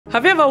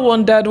Have you ever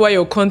wondered why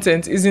your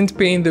content isn't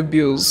paying the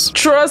bills?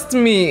 Trust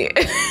me,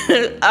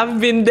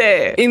 I've been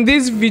there. In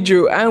this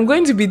video, I'm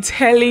going to be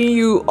telling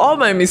you all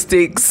my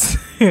mistakes.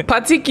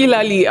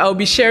 Particularly, I'll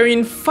be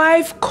sharing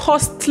 5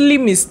 costly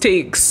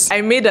mistakes I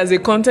made as a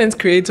content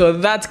creator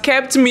that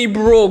kept me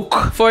broke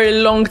for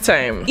a long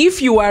time. If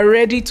you are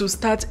ready to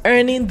start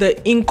earning the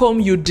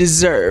income you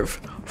deserve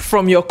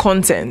from your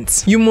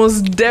content, you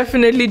most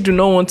definitely do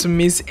not want to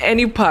miss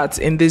any part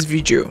in this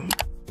video.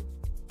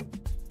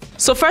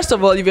 So first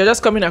of all, if you're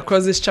just coming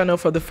across this channel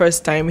for the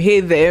first time,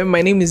 hey there,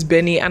 my name is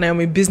Benny and I'm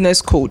a business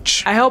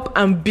coach. I help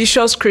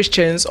ambitious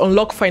Christians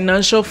unlock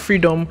financial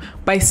freedom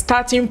by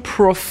starting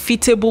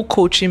profitable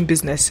coaching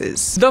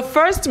businesses. The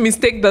first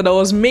mistake that I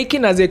was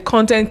making as a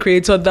content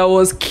creator that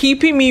was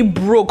keeping me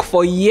broke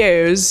for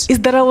years is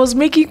that I was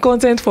making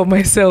content for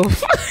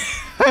myself.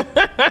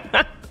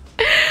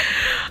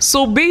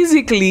 So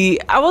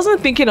basically, I wasn't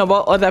thinking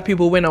about other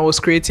people when I was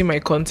creating my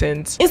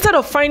content. Instead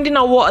of finding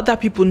out what other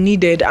people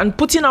needed and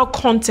putting out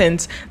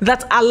content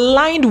that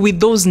aligned with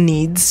those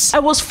needs, I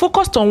was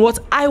focused on what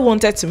I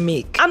wanted to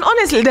make. And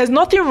honestly, there's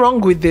nothing wrong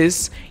with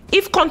this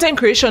if content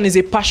creation is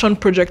a passion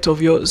project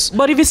of yours.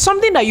 But if it's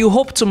something that you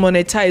hope to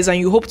monetize and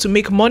you hope to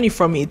make money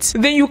from it,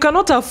 then you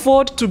cannot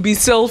afford to be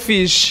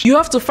selfish. You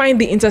have to find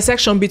the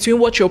intersection between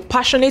what you're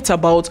passionate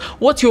about,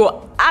 what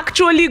you're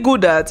actually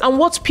good at, and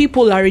what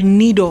people are in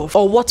need of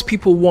or what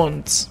people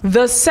want.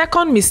 The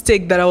second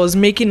mistake that I was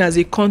making as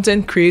a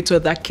content creator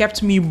that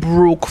kept me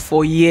broke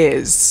for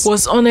years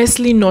was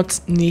honestly not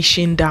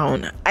niching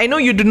down. I know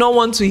you do not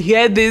want to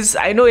hear this.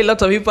 I know a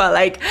lot of people are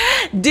like,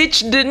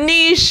 ditch the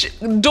niche,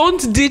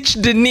 don't ditch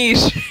the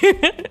niche.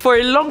 For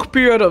a long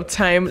period of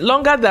time,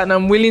 longer than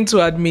I'm willing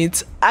to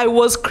admit, I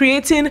was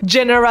creating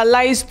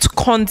generalized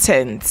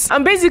content.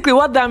 And basically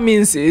what that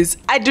means is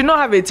I do not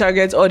have a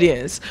target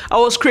audience. I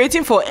was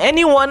creating for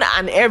anyone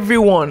and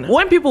everyone.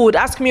 When people would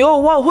ask me, oh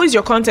wow, who is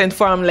your content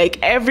for? I'm like,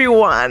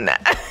 everyone.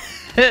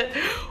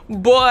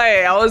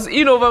 Boy, I was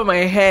in over my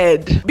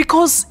head.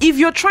 Because if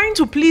you're trying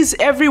to please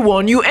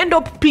everyone, you end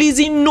up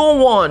pleasing no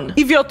one.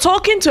 If you're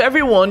talking to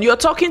everyone, you're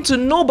talking to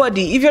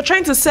nobody. If you're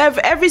trying to serve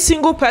every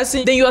single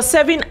person, then you're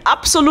serving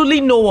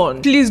absolutely no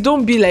one. Please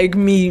don't be like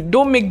me.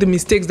 Don't make the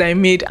mistakes that I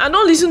made. And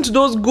don't listen to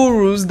those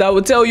gurus that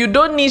will tell you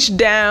don't niche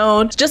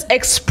down, just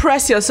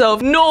express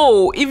yourself.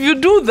 No, if you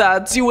do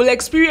that, you will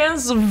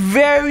experience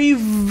very,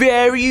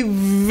 very,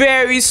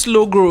 very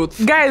slow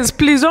growth. Guys,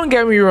 please don't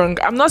get me wrong.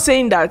 I'm not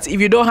saying that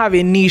if you don't have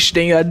a niche,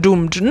 then you are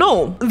doomed.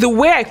 No, the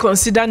way I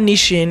consider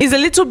niching is a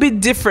little bit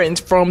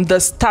different from the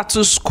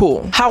status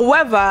quo.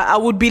 However, I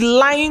would be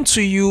lying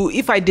to you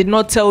if I did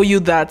not tell you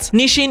that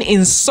niching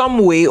in some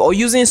way or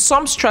using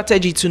some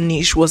strategy to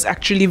niche was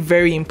actually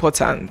very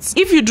important.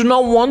 If you do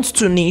not want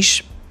to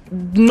niche,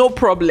 no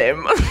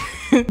problem.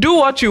 Do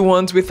what you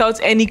want without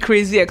any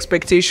crazy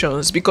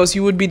expectations because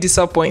you would be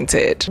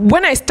disappointed.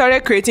 When I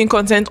started creating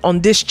content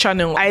on this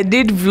channel, I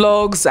did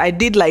vlogs, I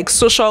did like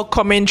social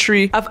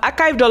commentary. I've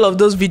archived all of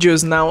those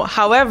videos now.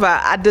 However,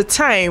 at the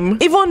time,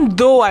 even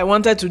though I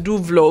wanted to do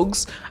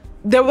vlogs,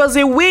 there was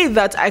a way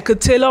that I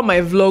could tailor my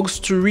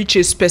vlogs to reach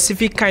a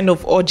specific kind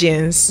of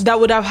audience that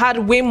would have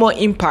had way more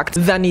impact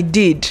than it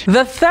did.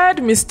 The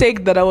third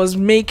mistake that I was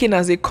making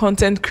as a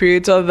content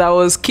creator that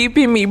was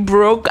keeping me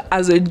broke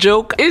as a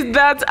joke is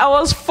that I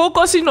was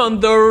focusing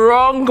on the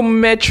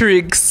wrong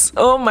metrics.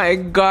 Oh my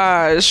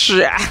gosh.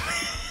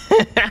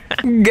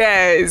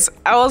 Guys,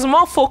 I was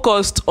more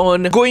focused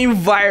on going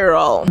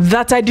viral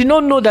that I did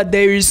not know that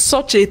there is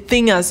such a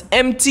thing as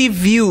empty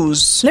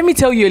views. Let me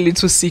tell you a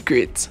little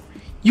secret.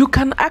 You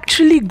can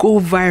actually go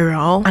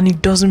viral and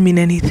it doesn't mean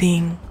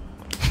anything.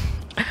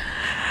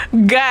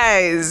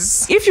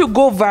 Guys, if you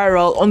go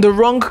viral on the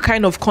wrong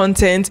kind of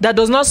content that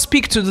does not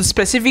speak to the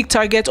specific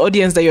target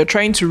audience that you're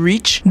trying to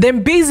reach,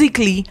 then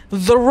basically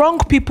the wrong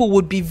people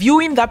would be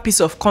viewing that piece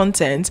of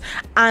content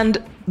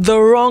and the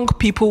wrong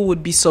people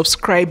would be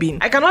subscribing.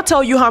 I cannot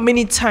tell you how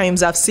many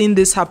times I've seen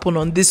this happen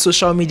on these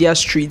social media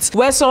streets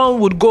where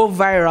someone would go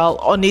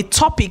viral on a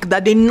topic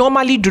that they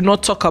normally do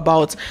not talk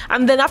about,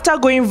 and then after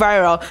going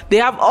viral they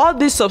have all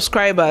these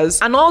subscribers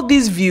and all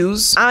these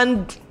views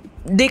and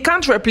they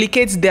can't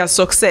replicate their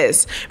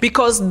success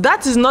because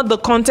that is not the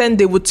content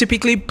they would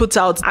typically put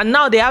out, and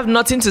now they have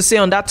nothing to say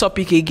on that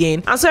topic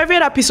again. And so every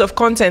other piece of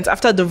content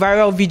after the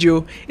viral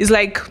video is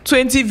like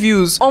 20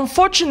 views.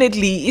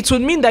 Unfortunately, it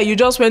would mean that you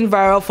just went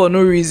viral for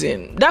no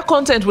reason. That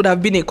content would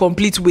have been a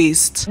complete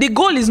waste. The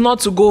goal is not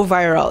to go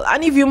viral,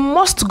 and if you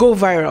must go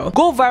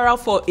viral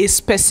for a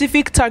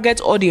specific target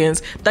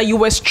audience that you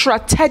were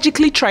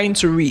strategically trying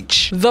to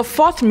reach. The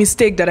fourth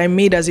mistake that I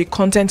made as a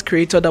content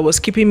creator that was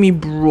keeping me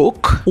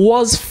broke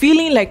was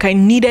feeling like I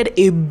needed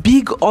a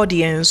big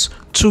audience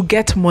to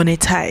get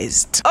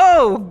monetized.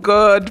 Oh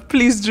God,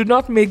 please do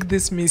not make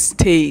this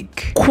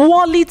mistake.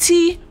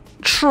 Quality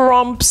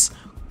trumps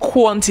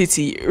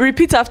quantity.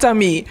 Repeat after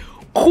me.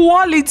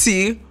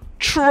 Quality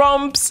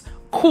trumps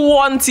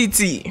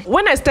quantity.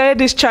 When I started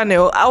this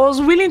channel, I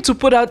was willing to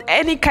put out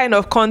any kind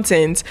of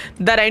content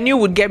that I knew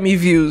would get me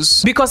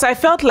views, because I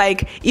felt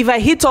like if I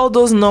hit all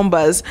those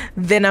numbers,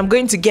 then I'm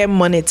going to get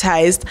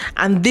monetized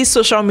and this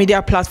social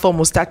media platform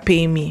will start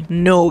paying me.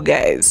 No,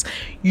 guys,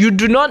 you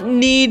do not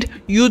need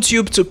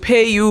YouTube to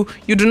pay you.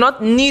 You do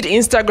not need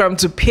Instagram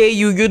to pay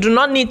you. You do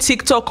not need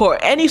TikTok or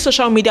any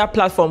social media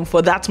platform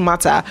for that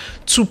matter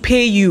to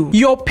pay you.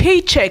 Your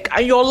paycheck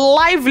and your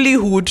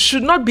livelihood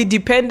should not be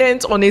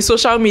dependent on a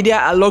social media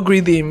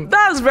algorithm.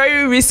 That's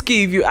very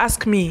risky if you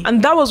ask me.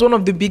 And that was one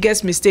of the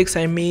biggest mistakes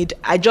I made.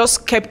 I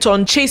just kept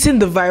on chasing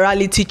the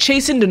virality,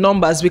 chasing the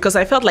numbers, because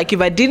I felt like if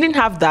I didn't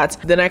have that,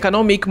 then I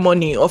cannot make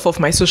money off of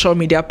my social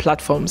media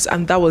platforms.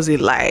 And that was a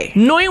lie.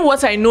 Knowing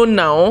what I know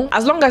now,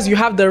 as long as you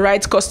have the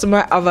right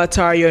customer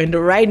avatar, you're in the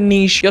right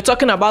niche, you're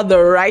talking about the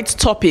right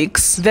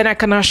topics, then I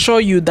can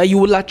assure you that you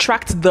will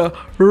attract the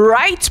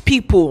right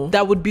people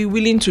that would be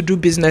willing to do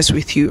business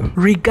with you,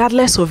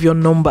 regardless of your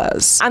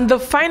numbers. And the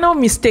final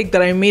mistake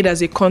that I made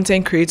as a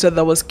content creator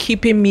that was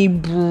keeping me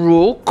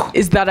broke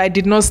is that I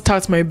did not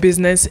start my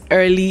business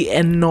early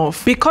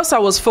enough. Because I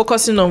was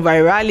focusing on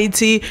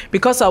virality,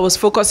 because I was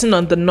focusing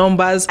on the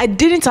numbers, I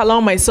didn't allow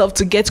myself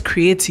to get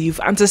creative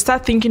and to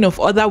start thinking of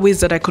other ways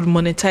that I could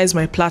monetize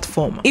my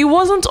platform. It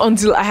wasn't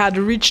until I had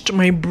reached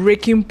my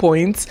breaking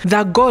point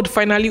that God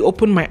finally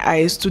opened my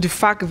eyes to the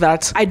fact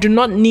that I do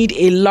not need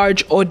a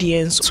large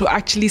audience to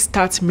actually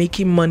start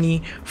making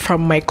money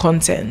from my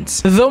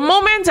content. The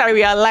moment I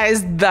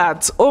realized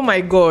that, oh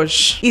my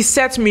gosh, it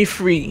set me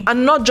free.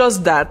 And not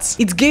just that,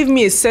 it gave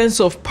me a sense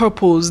of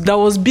purpose that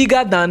was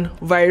bigger than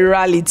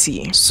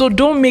virality. So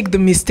don't make the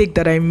mistake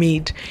that I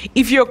made.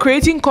 If you're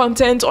creating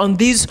content on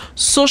these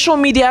social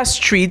media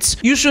streets,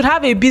 you should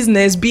have a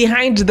business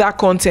behind that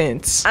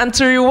content. And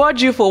to reward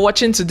you for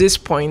watching to this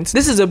point,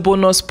 this is a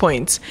bonus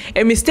point.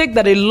 A mistake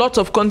that a lot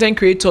of content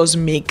creators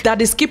make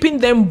that is keeping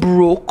them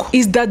broke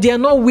is that they are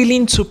not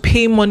willing to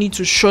pay money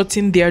to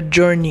shorten their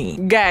journey.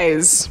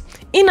 Guys,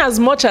 in as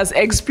much as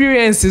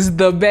experience is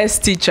the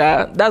best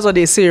teacher, that's what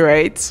they say,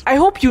 right? I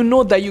hope you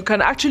know that you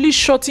can actually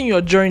shorten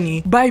your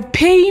journey by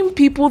paying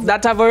people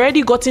that have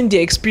already gotten the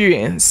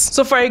experience.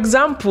 So for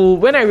example,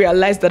 when I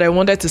realized that I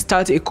wanted to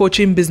start a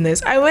coaching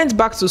business, I went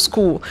back to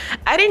school.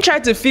 I didn't try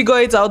to figure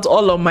it out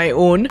all on my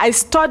own. I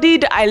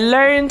studied, I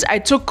learned, I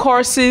took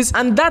courses,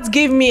 and that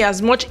gave me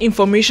as much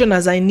information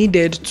as I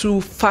needed to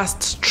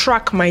fast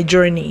track my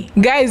journey.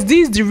 Guys,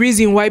 this is the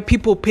reason why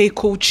people pay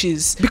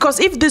coaches. Because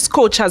if this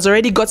coach has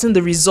already gotten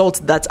the result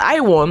that I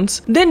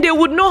want, then they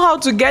would know how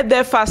to get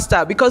there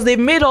faster, because they've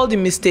made all the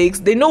mistakes,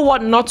 they know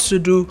what not to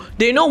do,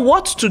 they know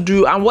what to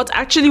do and what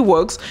actually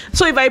works.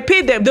 So if I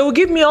pay them, they will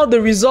give me all the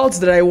results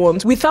that I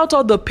want without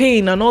all the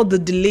pain and all the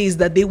delays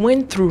that they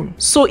went through.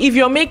 So if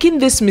you're making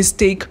this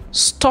mistake,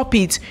 stop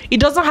it.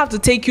 It doesn't have to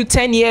take you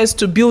 10 years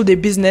to build a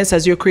business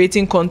as you're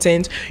creating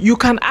content. You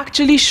can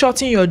actually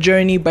shorten your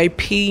journey by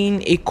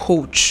paying a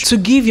coach to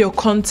give your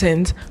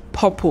content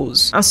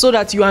purpose, and so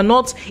that you are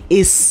not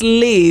a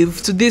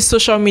slave to these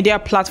social media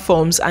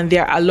platforms and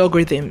their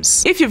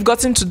algorithms. If you've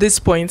gotten to this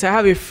point, I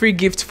have a free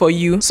gift for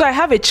you. So I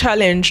have a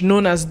challenge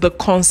known as the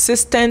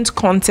Consistent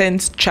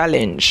Content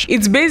Challenge.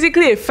 It's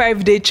basically a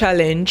 5-day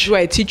challenge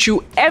where I teach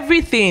you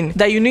everything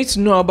that you need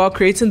to know about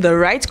creating the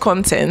right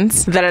content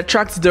that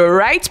attracts the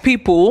right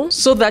people,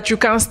 so that you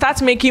can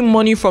start making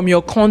money from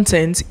your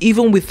content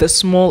even with a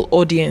small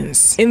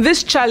audience. In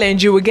this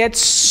challenge, you will get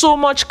so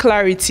much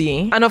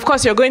clarity, and of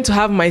course you're going to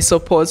have my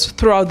support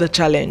throughout the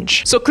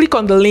challenge. So click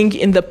on the link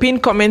in the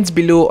pinned comments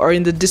below or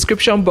in the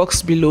description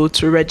box below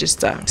to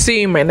register. See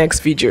you in my next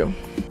video.